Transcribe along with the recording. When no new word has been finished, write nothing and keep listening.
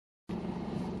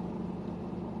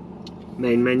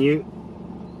main menu.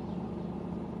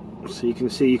 So you can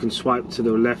see you can swipe to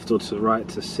the left or to the right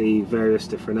to see various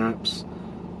different apps.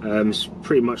 It's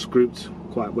pretty much grouped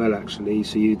quite well actually.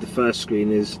 So the first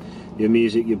screen is your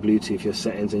music, your Bluetooth, your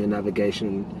settings and your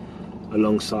navigation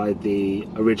alongside the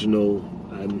original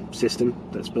system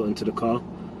that's built into the car.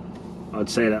 I'd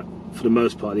say that for the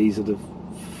most part these are the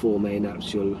 4 main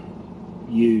apps you'll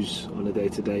use on a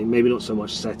day-to-day. Maybe not so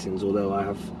much settings, although I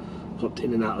have popped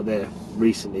in and out of there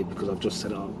recently because I've just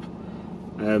set it up.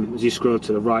 As you scroll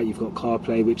to the right, you've got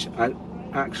CarPlay, which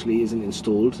actually isn't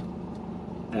installed.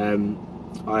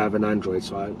 I have an Android,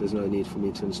 so there's no need for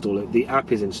me to install it. The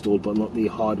app is installed, but not the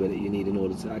hardware that you need in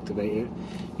order to activate it.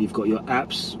 You've got your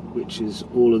apps, which is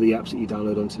all of the apps that you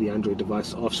download onto the Android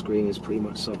device. Off screen is pretty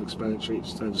much self-explanatory,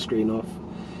 just turn the screen off.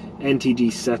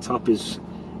 NTG setup is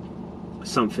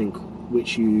something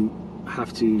which you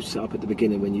have to set up at the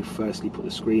beginning when you firstly put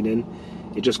the screen in.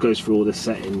 It just goes through all the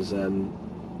settings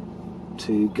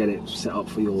to get it set up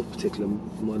for your particular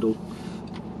model,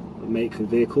 make and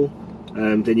vehicle.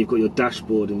 Then you've got your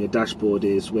dashboard, and your dashboard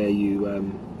is where you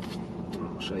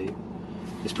I'll show you.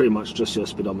 It's pretty much just your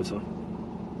speedometer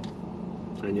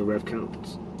and your rev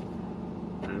counts.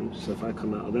 So if I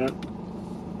come out of that,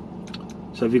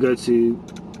 so if you go to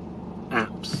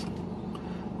apps,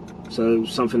 so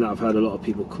something that I've heard a lot of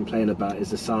people complain about is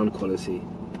the sound quality.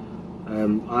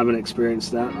 I haven't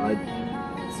experienced that.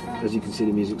 As you can see,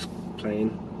 the music's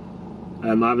playing. I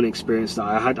haven't experienced that.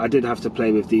 I did have to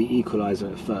play with the equalizer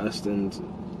at first, and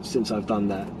since I've done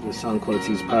that, the sound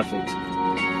quality is perfect,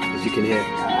 as you can hear.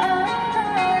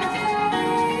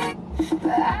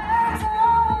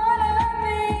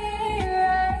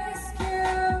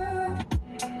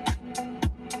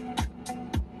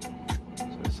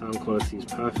 So the sound quality is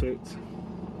perfect.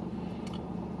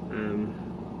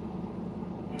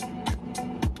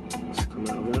 Let's come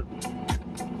out of that.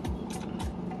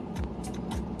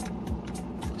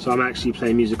 So I'm actually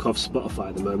playing music off Spotify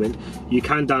at the moment. You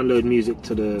can download music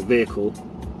to the vehicle,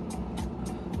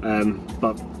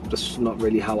 but that's not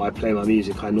really how I play my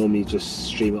music. I normally just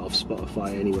stream it off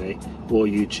Spotify anyway, or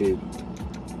YouTube.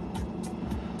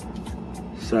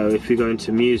 So if you go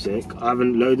into music, I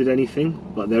haven't loaded anything,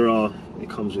 but it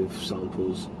comes with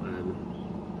samples,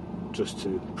 just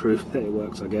to prove that it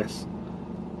works, I guess.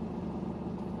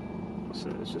 So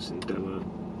it's just in demo.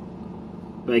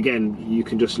 But again, you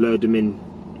can just load them in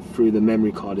through the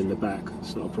memory card in the back.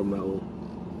 It's not a problem at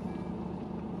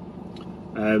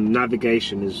all.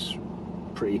 Navigation is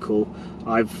pretty cool.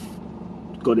 I've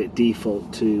got it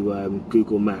default to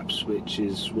Google Maps, which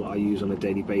is what I use on a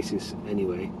daily basis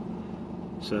anyway.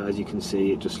 So as you can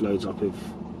see, it just loads up with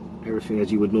everything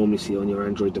as you would normally see on your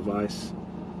Android device.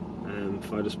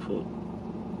 If I just put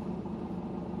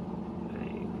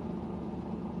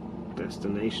a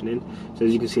destination in, so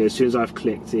as you can see, as soon as I've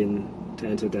clicked in to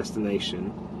enter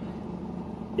destination,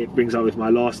 it brings up with my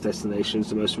last destinations,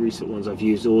 the most recent ones I've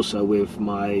used, also with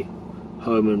my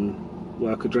home and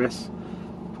work address.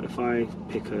 But if I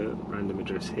pick a random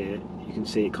address here, you can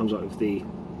see it comes up with the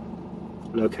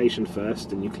location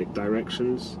first, and you click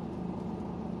directions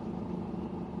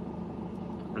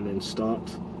and then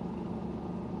start.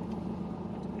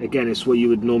 Again, it's what you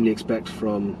would normally expect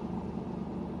from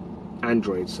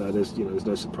Android, so there's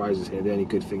no surprises here. The only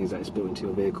good thing is that it's built into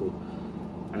your vehicle.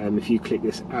 If you click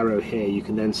this arrow here, you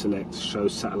can then select show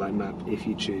satellite map if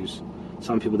you choose.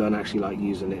 Some people don't actually like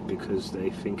using it because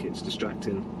they think it's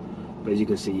distracting, but as you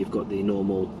can see, you've got the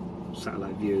normal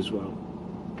satellite view as well.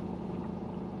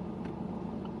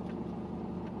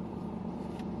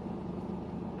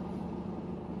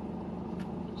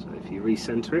 So if you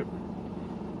recenter it,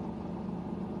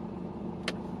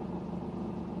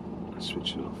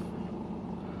 switch it off.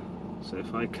 So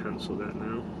if I cancel that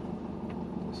now,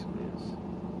 this is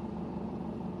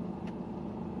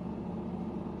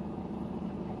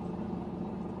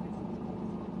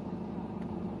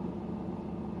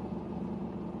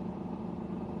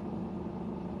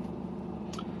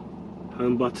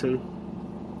home button,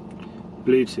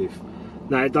 Bluetooth.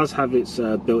 Now it does have its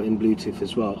built-in Bluetooth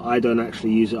as well. I don't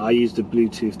actually use it. I use the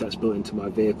Bluetooth that's built into my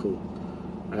vehicle.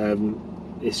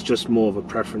 It's just more of a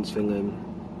preference thing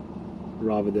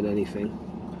rather than anything.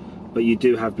 But you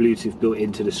do have Bluetooth built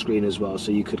into the screen as well,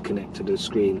 so you could connect to the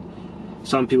screen.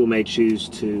 Some people may choose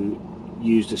to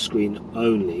use the screen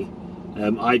only.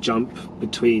 I jump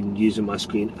between using my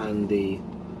screen and the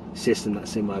system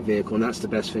that's in my vehicle, and that's the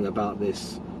best thing about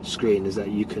this screen, is that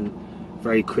you can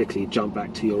very quickly jump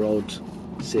back to your old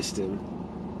system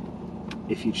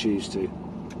if you choose to.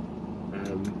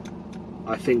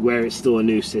 I think where it's still a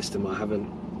new system, I haven't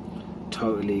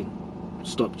totally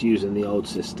stopped using the old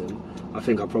system. I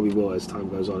think I probably will as time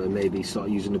goes on, and maybe start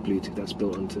using the Bluetooth that's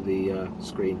built onto the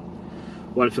screen.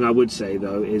 One thing I would say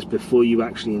though is, before you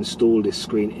actually install this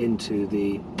screen into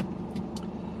the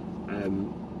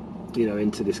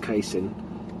into this casing,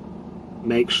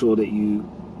 make sure that you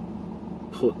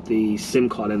put the SIM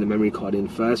card and the memory card in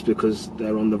first, because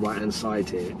they're on the right hand side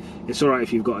here. It's alright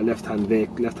if you've got a left hand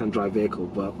drive vehicle,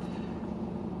 but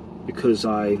because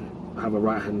I have a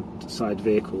right hand side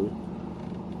vehicle,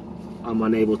 I'm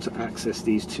unable to access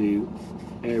these two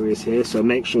areas here, so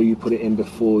make sure you put it in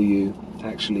before you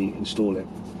actually install it.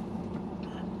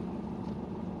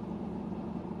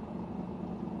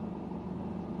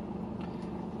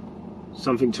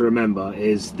 Something to remember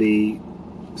is the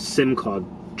SIM card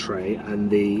tray and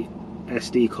the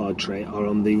SD card tray are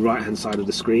on the right hand side of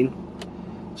the screen.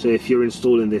 So if you're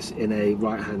installing this in a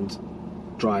right hand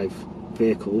drive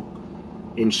vehicle,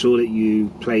 ensure that you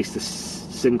place the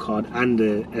SIM card and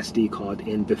the SD card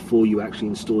in before you actually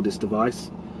install this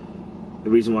device. The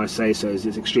reason why I say so is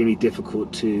it's extremely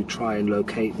difficult to try and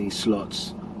locate these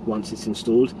slots once it's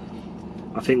installed.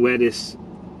 I think where this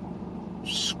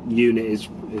unit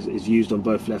is used on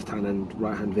both left-hand and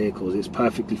right-hand vehicles, it's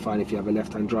perfectly fine if you have a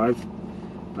left-hand drive,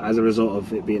 but as a result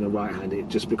of it being a right-hand, it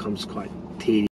just becomes quite tedious